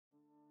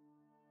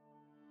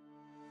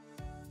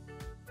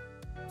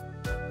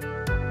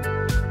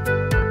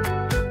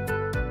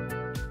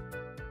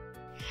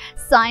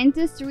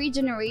scientists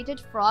regenerated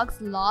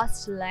frog's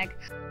lost leg.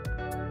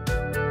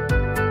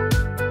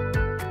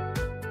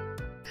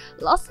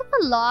 Loss of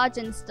a large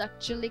and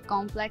structurally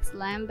complex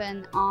limb,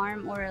 an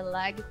arm, or a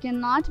leg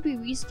cannot be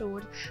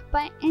restored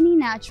by any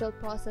natural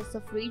process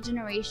of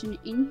regeneration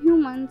in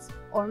humans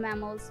or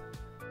mammals.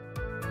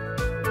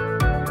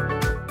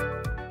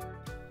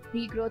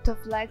 Regrowth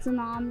of legs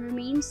and arms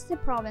remains the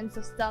province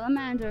of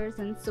salamanders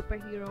and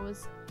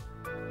superheroes.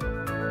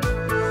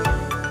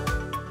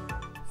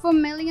 For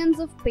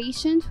millions of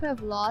patients who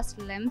have lost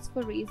limbs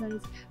for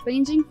reasons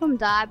ranging from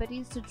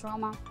diabetes to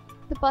trauma,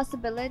 the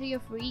possibility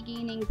of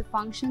regaining the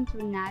function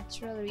through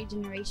natural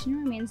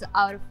regeneration remains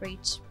out of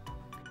reach.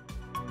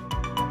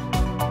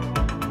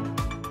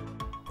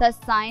 Thus,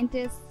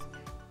 scientists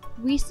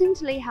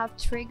recently have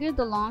triggered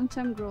the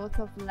long-term growth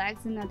of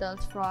legs in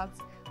adult frogs,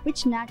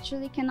 which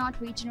naturally cannot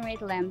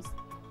regenerate limbs.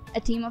 A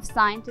team of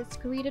scientists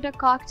created a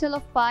cocktail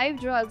of 5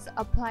 drugs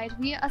applied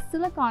via a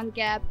silicone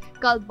cap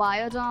called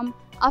biodome.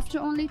 After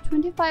only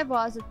 25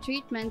 hours of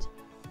treatment,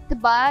 the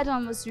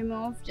biodome was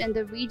removed and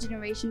the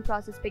regeneration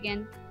process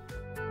began.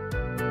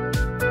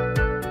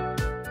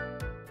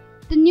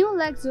 The new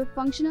legs were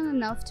functional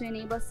enough to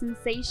enable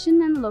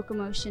sensation and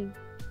locomotion.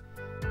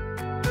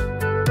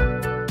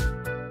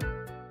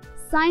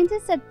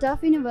 Scientists at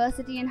Tufts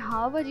University and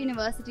Harvard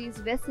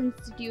University's Wyss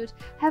Institute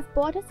have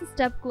brought us a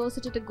step closer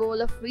to the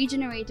goal of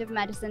regenerative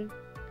medicine.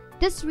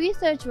 This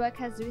research work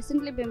has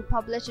recently been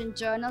published in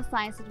journal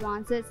Science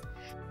Advances.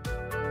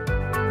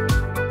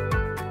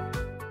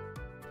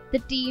 The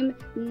team's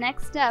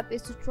next step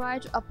is to try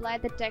to apply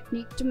the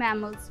technique to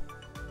mammals.